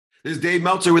This is Dave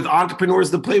Meltzer with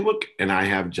Entrepreneurs the Playbook, and I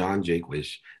have John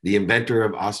Jaquish, the inventor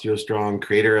of Osteostrong,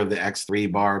 creator of the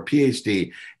X3 bar,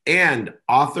 PhD, and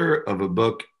author of a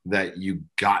book that you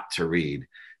got to read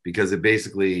because it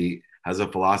basically has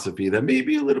a philosophy that may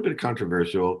be a little bit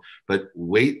controversial, but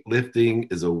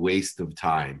weightlifting is a waste of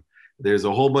time. There's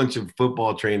a whole bunch of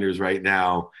football trainers right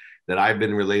now that I've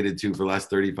been related to for the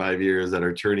last 35 years that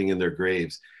are turning in their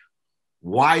graves.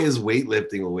 Why is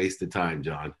weightlifting a waste of time,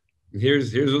 John?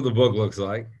 Here's what the book looks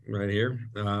like right here.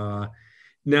 Now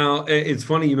it's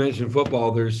funny you mentioned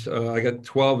football. There's I got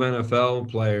 12 NFL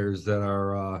players that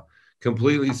are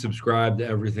completely subscribed to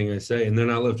everything I say, and they're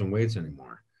not lifting weights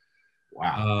anymore.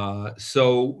 Wow.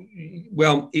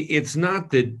 It's not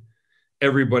that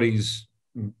everybody's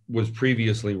was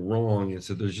previously wrong. It's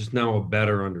that there's just now a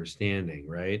better understanding,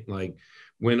 right? Like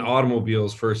when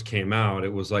automobiles first came out,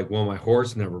 it was like, well, my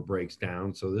horse never breaks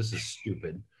down, so this is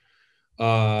stupid.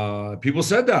 People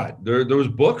said that there was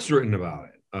books written about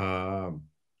it.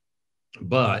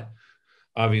 But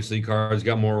obviously cars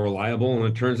got more reliable and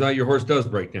it turns out your horse does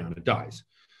break down. It dies.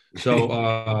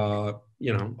 So,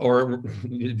 or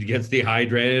it gets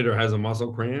dehydrated or has a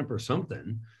muscle cramp or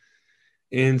something.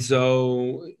 And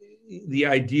so the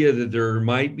idea that there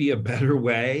might be a better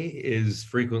way is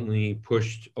frequently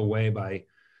pushed away by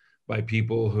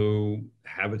people who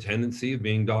have a tendency of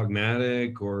being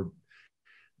dogmatic or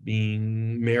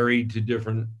being married to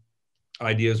different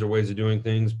ideas or ways of doing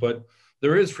things, but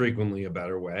there is frequently a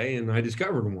better way. And I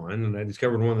discovered one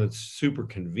that's super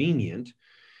convenient.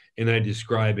 And I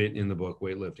describe it in the book,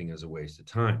 Weightlifting as a Waste of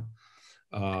Time.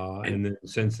 And then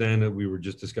since then, we were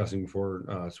just discussing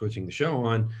before switching the show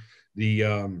on,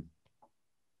 the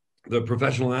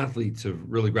professional athletes have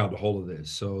really grabbed a hold of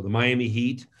this. So the Miami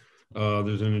Heat,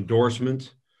 there's an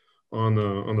endorsement on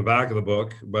the back of the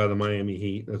book by the Miami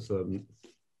Heat. That's the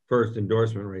first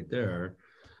endorsement right there.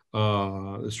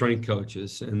 The strength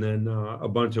coaches, and then a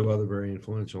bunch of other very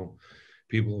influential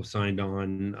people have signed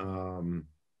on.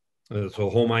 So a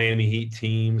whole Miami Heat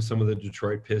team, some of the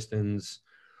Detroit Pistons.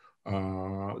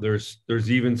 There's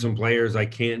even some players I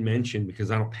can't mention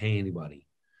because I don't pay anybody.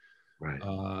 Right.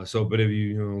 But if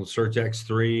you search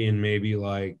X3 and maybe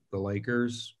like the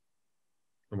Lakers,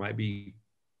 there might be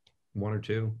one or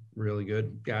two really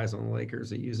good guys on the Lakers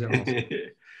that use it also.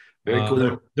 Very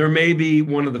cool. There may be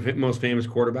one of the most famous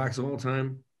quarterbacks of all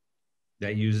time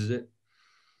that uses it.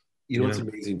 You know what's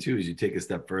amazing too is you take a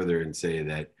step further and say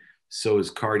that so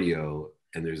is cardio,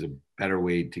 and there's a better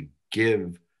way to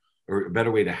give or a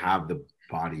better way to have the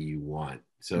body you want.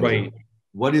 So, right.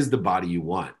 What is the body you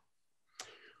want?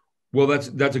 Well,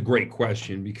 that's a great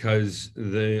question because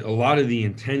a lot of the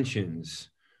intentions.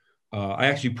 I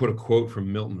actually put a quote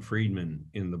from Milton Friedman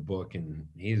in the book, and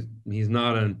he's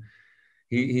not a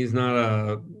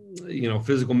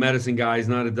physical medicine guy. He's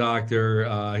not a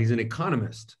doctor. He's an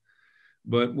economist.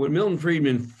 But what Milton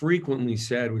Friedman frequently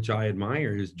said, which I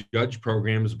admire, is judge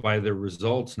programs by their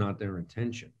results, not their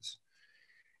intentions.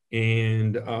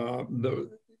 And the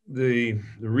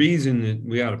reason that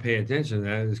we ought to pay attention to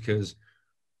that is because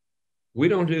we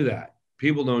don't do that.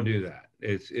 People don't do that.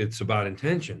 It's about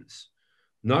intentions,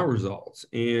 not results.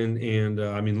 And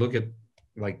I mean, look at,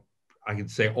 like, I could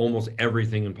say almost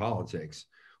everything in politics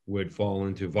would fall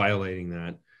into violating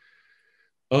that.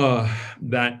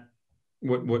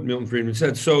 What Milton Friedman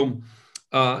said. So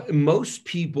most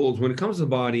people, when it comes to the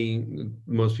body,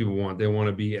 most people they want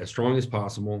to be as strong as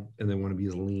possible, and they want to be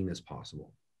as lean as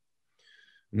possible.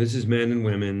 And this is men and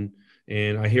women.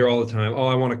 And I hear all the time, oh,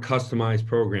 I want a customized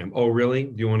program. Oh, really?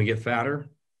 Do you want to get fatter?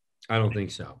 I don't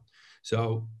think so.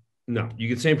 So no, you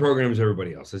get the same program as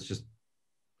everybody else. It's just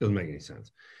doesn't make any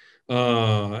sense.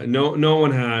 No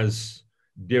one has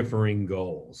differing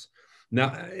goals.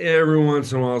 Now, every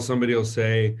once in a while, somebody will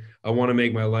say, I want to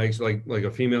make my legs, like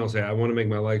a female say, I want to make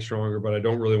my legs stronger, but I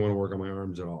don't really want to work on my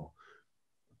arms at all.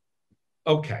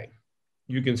 Okay.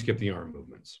 You can skip the arm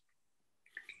movements.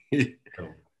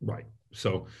 Right.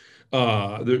 So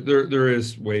there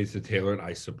is ways to tailor it,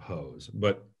 I suppose.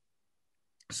 But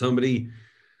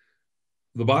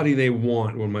the body they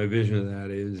want, what my vision of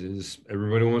that is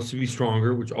everybody wants to be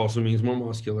stronger, which also means more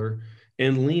muscular,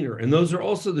 and leaner. And those are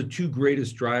also the two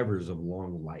greatest drivers of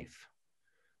long life.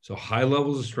 So high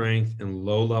levels of strength and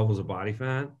low levels of body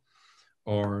fat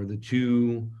are the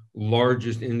two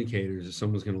largest indicators that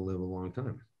someone's going to live a long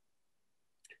time.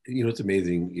 You know, it's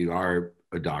amazing. You are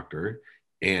a doctor,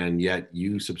 and yet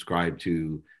you subscribe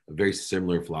to a very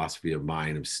similar philosophy of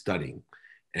mine of studying.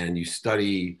 And you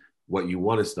study what you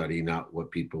want to study, not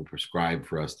what people prescribe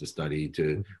for us to study,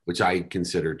 which I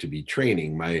consider to be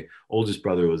training. My oldest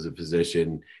brother was a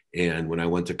physician, and when I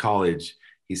went to college,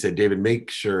 he said, David,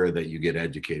 make sure that you get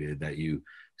educated, that you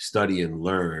study and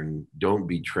learn. Don't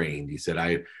be trained. He said,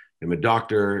 I am a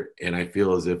doctor and I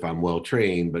feel as if I'm well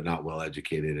trained, but not well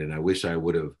educated. And I wish I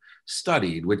would have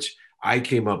studied, which I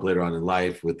came up later on in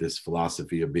life with this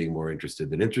philosophy of being more interested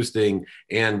than interesting,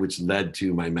 and which led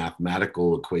to my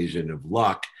mathematical equation of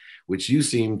luck, which you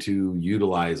seem to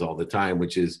utilize all the time,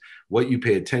 which is what you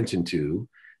pay attention to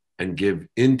and give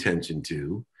intention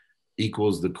to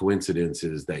equals the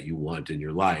coincidences that you want in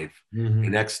your life. Mm-hmm.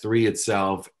 And X3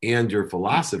 itself and your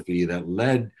philosophy that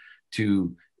led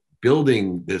to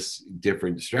building this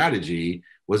different strategy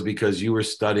was because you were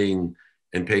studying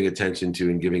and paying attention to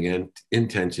and giving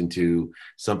intention to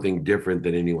something different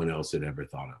than anyone else had ever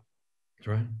thought of. That's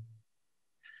right.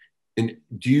 And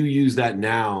do you use that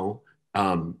now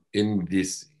in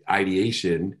this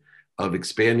ideation of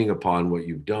expanding upon what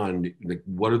you've done? Like,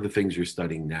 what are the things you're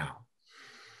studying now?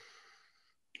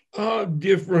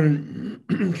 Different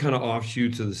kind of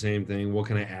offshoots of the same thing. What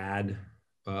can I add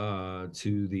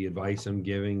to the advice I'm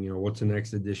giving? You know, what's the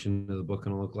next edition of the book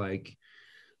going to look like?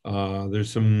 There's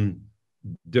some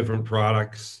different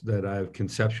products that I've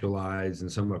conceptualized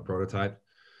and some of my prototype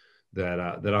that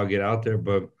I'll get out there,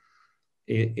 but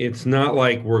it's not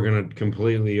like we're going to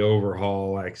completely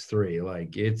overhaul X3.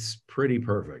 Like, it's pretty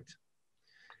perfect.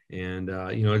 And,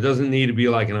 you know, it doesn't need to be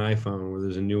like an iPhone where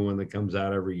there's a new one that comes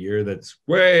out every year that's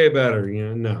way better.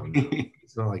 You know, no,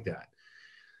 it's not like that.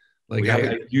 Like,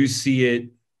 I do see it.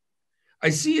 I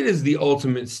see it as the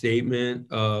ultimate statement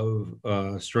of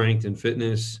strength and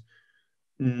fitness,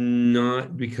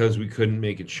 not because we couldn't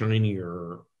make it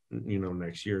shinier, you know,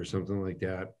 next year or something like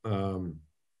that.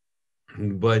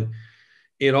 But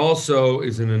it also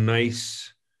is in a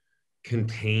nice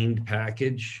contained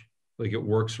package. Like, it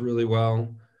works really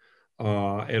well.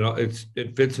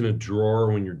 It fits in a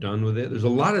drawer when you're done with it. There's a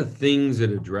lot of things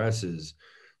it addresses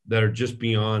that are just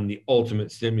beyond the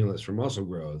ultimate stimulus for muscle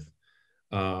growth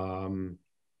that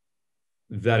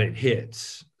it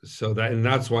hits. And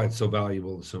that's why it's so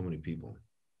valuable to so many people.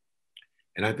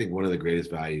 And I think one of the greatest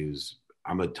values,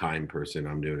 I'm a time person,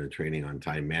 I'm doing a training on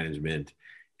time management,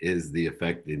 is the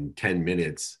effect in 10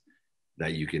 minutes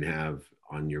that you can have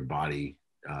on your body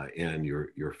and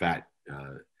your fat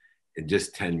in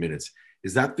just 10 minutes.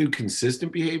 Is that through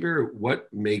consistent behavior? What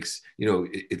makes, you know,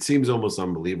 it seems almost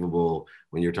unbelievable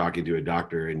when you're talking to a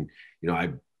doctor. And, you know,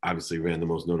 I obviously ran the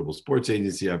most notable sports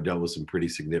agency. I've dealt with some pretty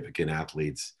significant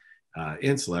athletes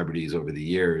and celebrities over the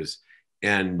years.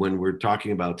 And when we're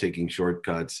talking about taking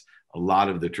shortcuts, a lot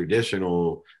of the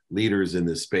traditional leaders in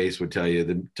this space would tell you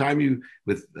the time you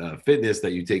with fitness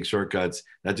that you take shortcuts,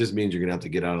 that just means you're going to have to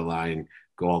get out of line,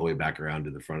 go all the way back around to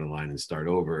the front of the line and start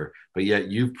over. But yet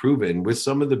you've proven with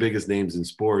some of the biggest names in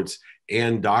sports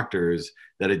and doctors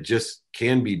that it just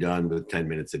can be done with 10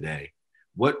 minutes a day.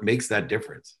 What makes that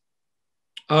difference?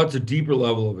 It's a deeper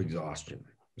level of exhaustion.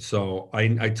 So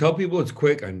I tell people it's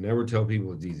quick. I never tell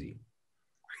people it's easy.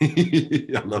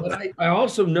 I love that. I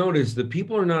also notice that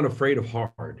people are not afraid of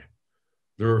hard.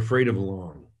 They're afraid of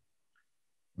long.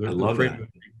 They're afraid of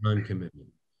non-commitment.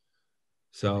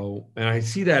 So, and I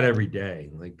see that every day.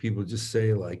 Like, people just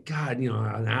say, like, God, you know,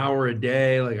 an hour a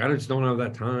day, like, I just don't have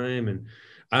that time. And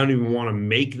I don't even want to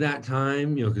make that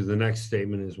time, you know, because the next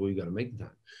statement is, well, you got to make the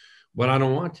time. But I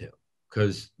don't want to,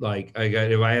 because, like,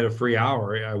 if I had a free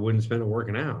hour, I wouldn't spend it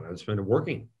working out. I'd spend it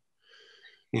working.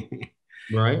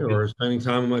 Right. Or spending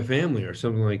time with my family or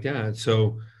something like that.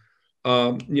 So,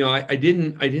 you know, I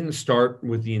didn't start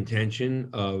with the intention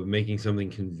of making something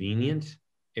convenient.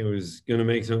 It was going to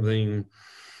make something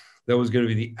that was going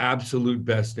to be the absolute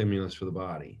best stimulus for the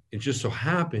body. It just so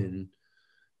happened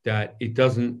that it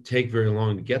doesn't take very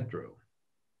long to get through.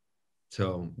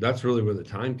 So that's really where the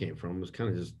time came from. It was kind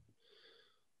of just,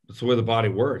 that's the way the body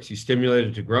works. You stimulate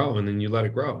it to grow and then you let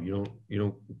it grow. You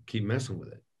don't keep messing with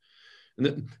it.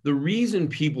 And the reason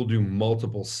people do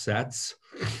multiple sets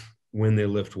when they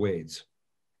lift weights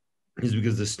is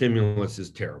because the stimulus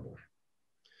is terrible.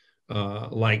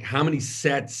 Like, how many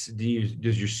sets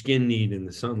does your skin need in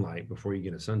the sunlight before you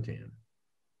get a suntan?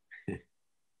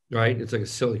 Right? It's like a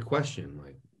silly question.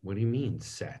 Like, what do you mean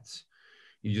sets?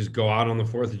 You just go out on the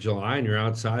 4th of July and you're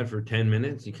outside for 10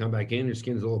 minutes. You come back in, your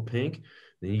skin's a little pink,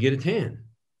 then you get a tan.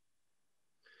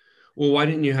 Well, why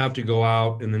didn't you have to go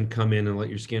out and then come in and let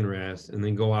your skin rest and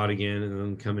then go out again and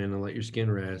then come in and let your skin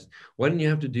rest? Why didn't you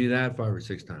have to do that 5 or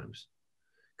 6 times?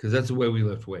 Because that's the way we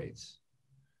lift weights.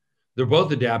 They're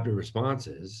both adaptive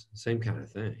responses, same kind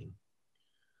of thing.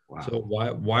 Wow. So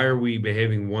why are we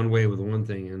behaving one way with one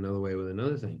thing and another way with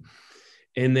another thing?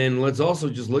 And then let's also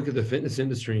just look at the fitness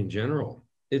industry in general.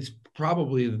 It's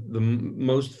probably the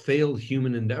most failed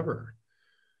human endeavor.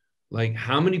 Like,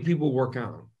 how many people work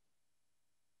out?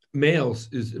 Males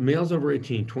over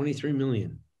 18, 23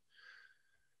 million.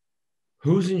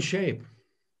 Who's in shape?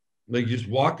 Like, just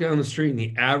walk down the street in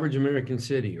the average American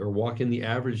city or walk in the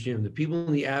average gym. The people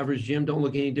in the average gym don't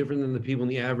look any different than the people in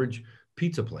the average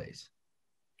pizza place.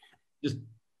 Just,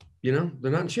 they're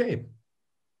not in shape.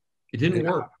 It didn't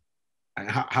work.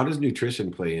 How does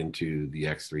nutrition play into the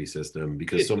X3 system?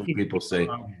 Because so many people say,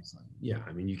 yeah,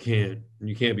 I mean, you can't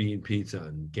be eating pizza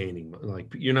and gaining,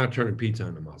 like, you're not turning pizza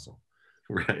into muscle.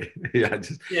 Right. Yeah.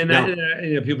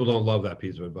 People don't love that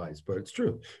piece of advice, but it's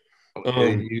true.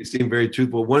 You seem very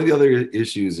truthful. One of the other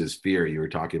issues is fear you were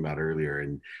talking about earlier.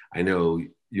 And I know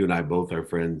you and I both are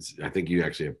friends. I think you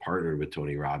actually have partnered with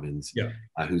Tony Robbins,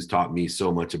 who's taught me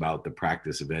so much about the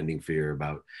practice of ending fear,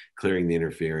 about clearing the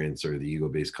interference or the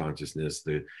ego-based consciousness,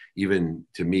 even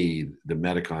to me, the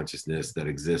meta consciousness that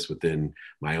exists within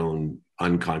my own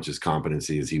unconscious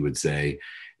competency, as he would say.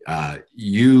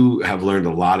 You have learned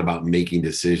a lot about making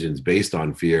decisions based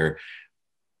on fear.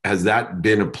 Has that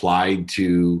been applied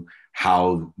to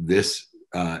how this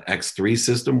X3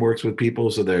 system works with people?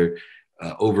 So they're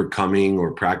overcoming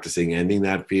or practicing ending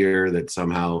that fear, that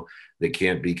somehow they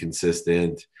can't be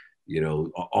consistent,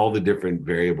 all the different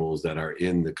variables that are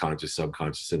in the conscious,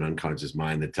 subconscious, and unconscious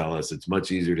mind that tell us it's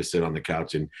much easier to sit on the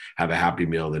couch and have a happy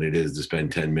meal than it is to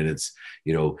spend 10 minutes,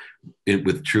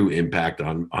 with true impact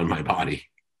on my body.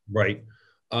 Right.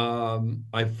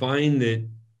 I find that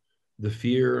the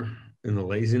fear and the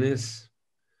laziness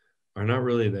are not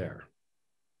really there.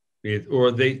 They're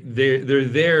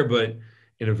there, but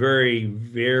in a very,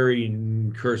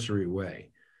 very cursory way.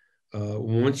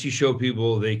 Once you show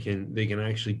people they can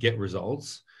actually get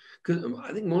results, because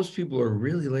I think most people are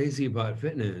really lazy about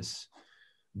fitness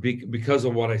because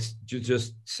of what I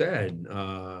just said.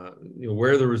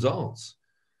 Where are the results?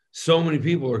 So many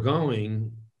people are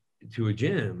going to a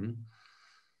gym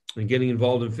and getting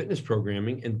involved in fitness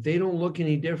programming, and they don't look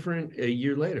any different a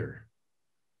year later,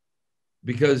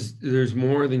 because there's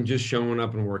more than just showing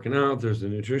up and working out. There's the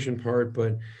nutrition part,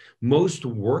 but most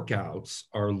workouts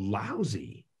are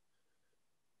lousy.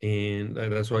 And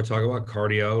that's why I talk about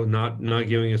cardio, not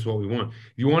giving us what we want.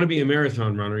 If you want to be a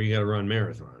marathon runner, you got to run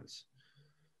marathons.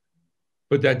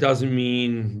 But that doesn't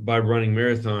mean by running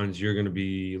marathons, you're going to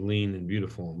be lean and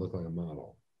beautiful and look like a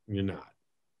model. You're not.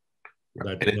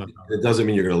 It doesn't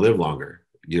mean you're going to live longer.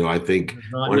 I think does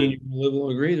not mean you're going to live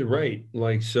longer either, right?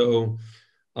 Like, so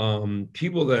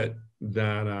people that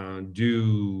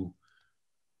do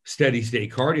steady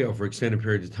state cardio for extended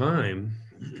periods of time,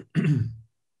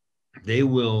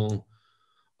 they'll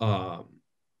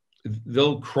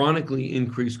chronically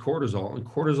increase cortisol, and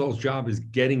cortisol's job is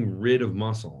getting rid of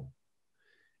muscle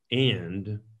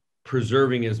and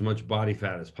preserving as much body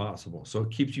fat as possible. So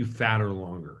it keeps you fatter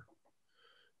longer.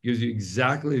 Gives you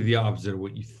exactly the opposite of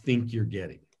what you think you're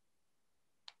getting.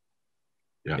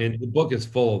 Yeah. And the book is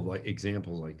full of like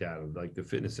examples like that, of like the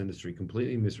fitness industry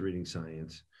completely misreading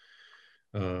science.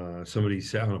 Somebody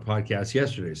said on a podcast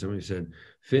yesterday, somebody said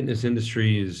fitness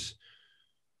industry is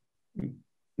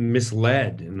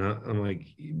misled. And I'm like,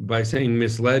 by saying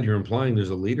misled, you're implying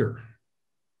there's a leader.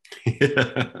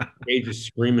 They just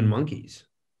screaming monkeys.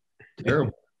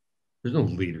 Terrible. There's no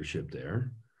leadership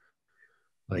there.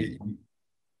 Like,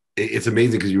 it's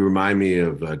amazing because you remind me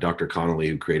of Dr. Connolly,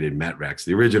 who created MetRex,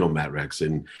 the original MetRex,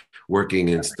 and working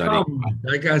and studying.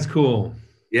 That guy's cool.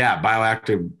 Yeah,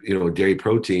 bioactive, dairy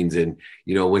proteins. And,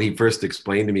 when he first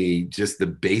explained to me just the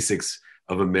basics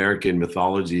of American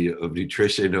mythology of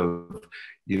nutrition, of,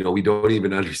 we don't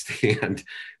even understand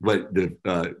what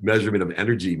the measurement of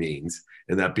energy means,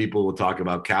 and that people will talk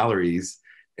about calories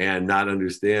and not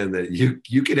understand that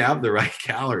you could have the right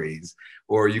calories,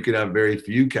 or you could have very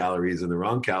few calories and the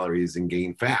wrong calories and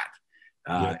gain fat,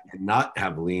 and not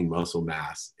have lean muscle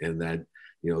mass. And that,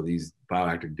 these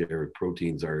bioactive dairy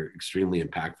proteins are extremely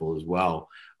impactful as well.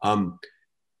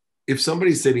 If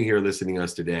somebody's sitting here listening to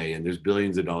us today, and there's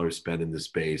billions of dollars spent in this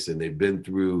space, and they've been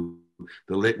through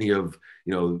the litany of,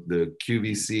 the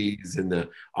QVCs and the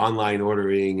online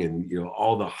ordering and,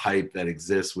 all the hype that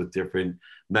exists with different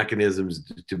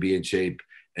mechanisms to be in shape,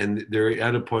 and they're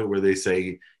at a point where they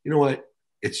say, you know what,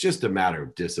 it's just a matter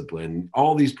of discipline.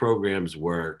 All these programs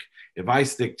work. If I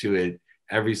stick to it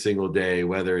every single day,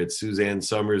 whether it's Suzanne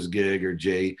Summers' gig or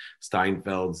Jay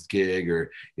Steinfeld's gig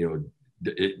or,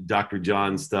 Dr.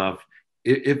 John's stuff,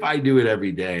 if I do it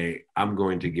every day, I'm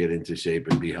going to get into shape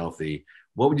and be healthy.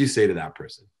 What would you say to that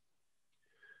person?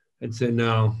 I'd say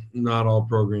no, not all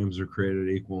programs are created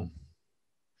equal.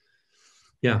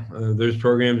 Yeah, there's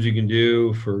programs you can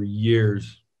do for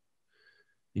years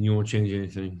and you won't change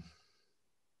anything.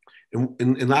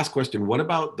 And last question, what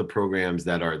about the programs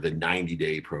that are the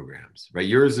 90-day programs, right?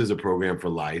 Yours is a program for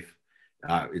life.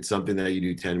 It's something that you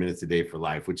do 10 minutes a day for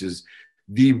life, which is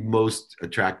the most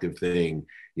attractive thing.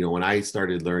 You know, when I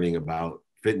started learning about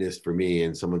fitness for me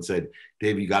and someone said,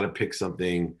 Dave, you got to pick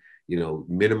something, you know,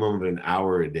 minimum of an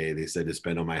hour a day, they said, to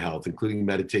spend on my health, including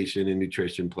meditation and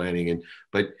nutrition planning.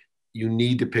 But you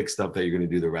need to pick stuff that you're going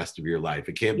to do the rest of your life.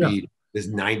 It can't Yeah. be this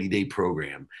 90-day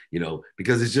program, you know,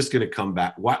 because it's just going to come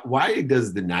back. Why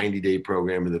does the 90-day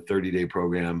program and the 30-day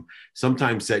program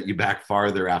sometimes set you back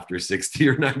farther after 60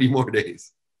 or 90 more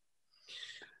days?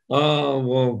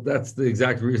 Well, that's the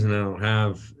exact reason I don't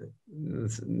have,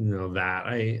 that.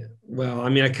 I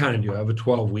mean, I kind of do. I have a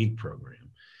 12-week program.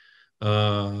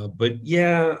 But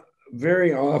yeah,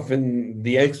 very often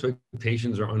the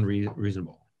expectations are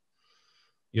unreasonable.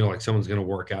 You know, like someone's going to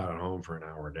work out at home for an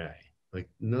hour a day. Like,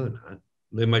 no, they're not.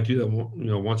 They might do that,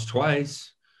 once,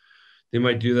 twice. They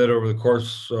might do that over the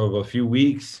course of a few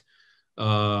weeks.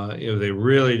 They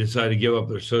really decide to give up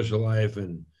their social life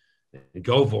and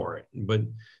go for it. But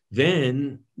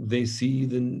then they see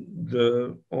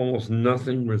the almost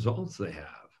nothing results they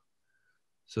have.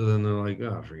 So then they're like,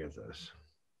 oh, forget this.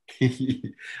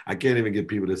 I can't even get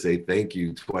people to say thank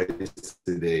you twice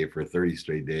a day for 30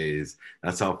 straight days.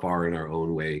 That's how far in our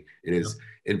own way it is.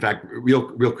 In fact,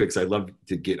 real quick, so I'd love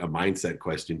to get a mindset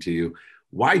question to you.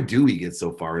 Why do we get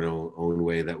so far in our own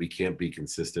way that we can't be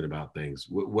consistent about things?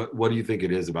 What do you think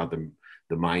it is about the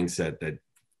mindset that,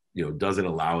 you know, doesn't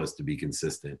allow us to be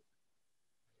consistent?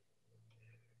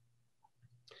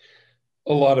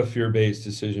 A lot of fear-based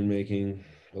decision making,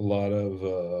 a lot of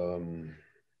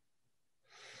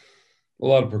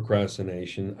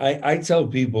procrastination. I tell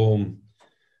people,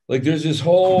 like, there's this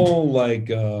whole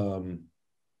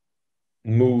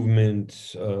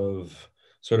movement of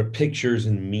sort of pictures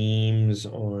and memes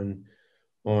on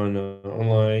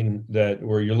online that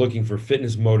where you're looking for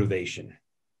fitness motivation.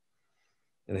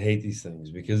 And I hate these things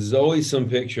because there's always some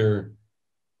picture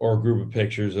or a group of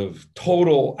pictures of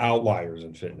total outliers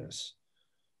in fitness.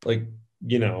 Like, a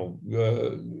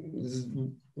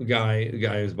guy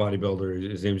who's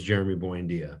bodybuilder, his name's Jeremy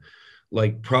Buendia.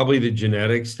 Like, probably the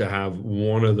genetics to have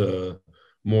one of the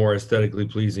more aesthetically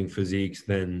pleasing physiques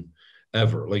than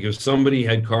ever. Like, if somebody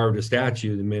had carved a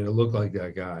statue that made it look like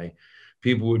that guy,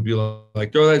 people would be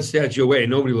like, throw that statue away.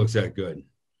 Nobody looks that good.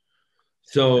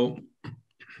 So,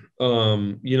 I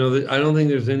don't think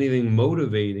there's anything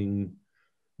motivating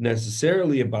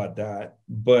necessarily about that,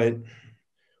 but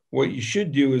what you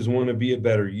should do is want to be a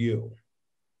better you,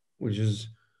 which is,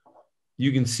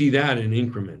 you can see that in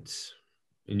increments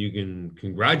and you can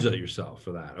congratulate yourself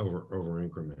for that over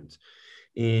increments.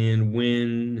 And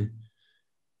when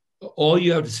all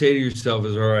you have to say to yourself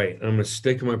is, all right, I'm going to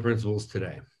stick to my principles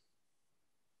today.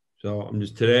 So I'm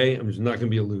just not going to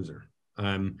be a loser.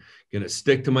 I'm going to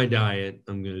stick to my diet.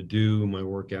 I'm going to do my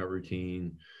workout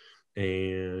routine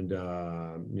and,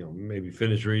 maybe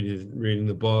finish reading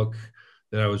the book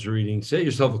that I was reading. Set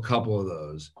yourself a couple of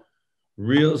those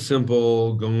real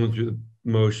simple, going through the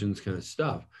motions kind of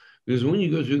stuff. Because when you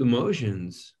go through the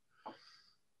motions,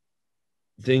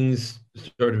 things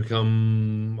start to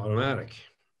become automatic.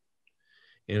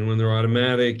 And when they're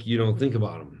automatic, you don't think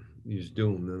about them. You just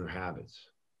do them. Then they're habits.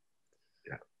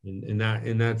 Yeah.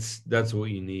 And that's what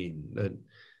you need.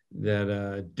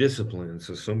 That discipline.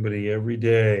 So somebody every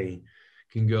day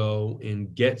can go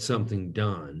and get something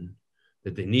done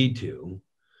that they need to,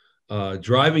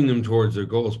 driving them towards their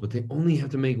goals, but they only have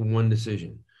to make one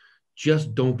decision.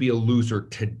 Just don't be a loser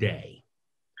today.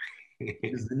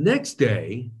 Because the next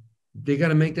day, they got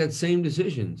to make that same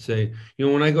decision. Say,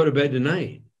 when I go to bed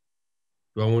tonight,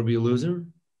 do I want to be a loser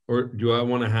or do I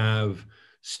want to have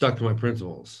stuck to my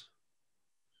principles?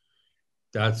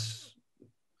 That's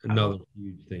another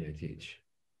huge thing I teach.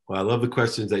 Well, I love the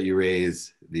questions that you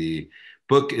raise. The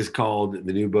book is called,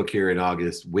 the new book here in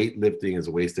August, Weightlifting is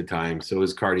a Waste of Time. So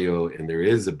is cardio, and there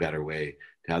is a better way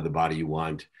to have the body you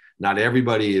want. Not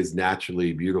everybody is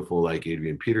naturally beautiful like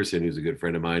Adrian Peterson, who's a good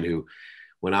friend of mine, who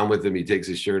when I'm with him, he takes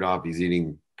his shirt off, he's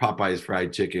eating Popeye's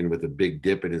fried chicken with a big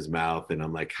dip in his mouth. And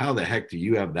I'm like, how the heck do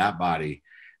you have that body?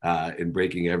 And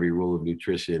breaking every rule of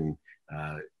nutrition,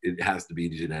 it has to be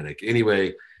genetic.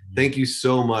 Anyway, thank you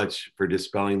so much for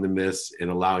dispelling the myths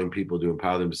and allowing people to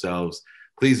empower themselves.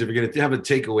 Please, if you're going to have a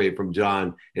takeaway from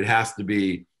John, it has to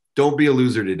be, don't be a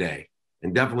loser today.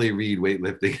 And definitely read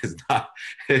Weightlifting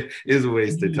is a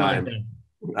waste of time.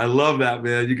 I love that,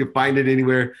 man. You can find it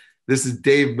anywhere. This is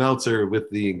Dave Meltzer with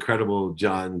the incredible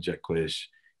John Jaquish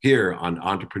here on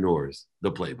Entrepreneurs,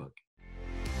 the Playbook.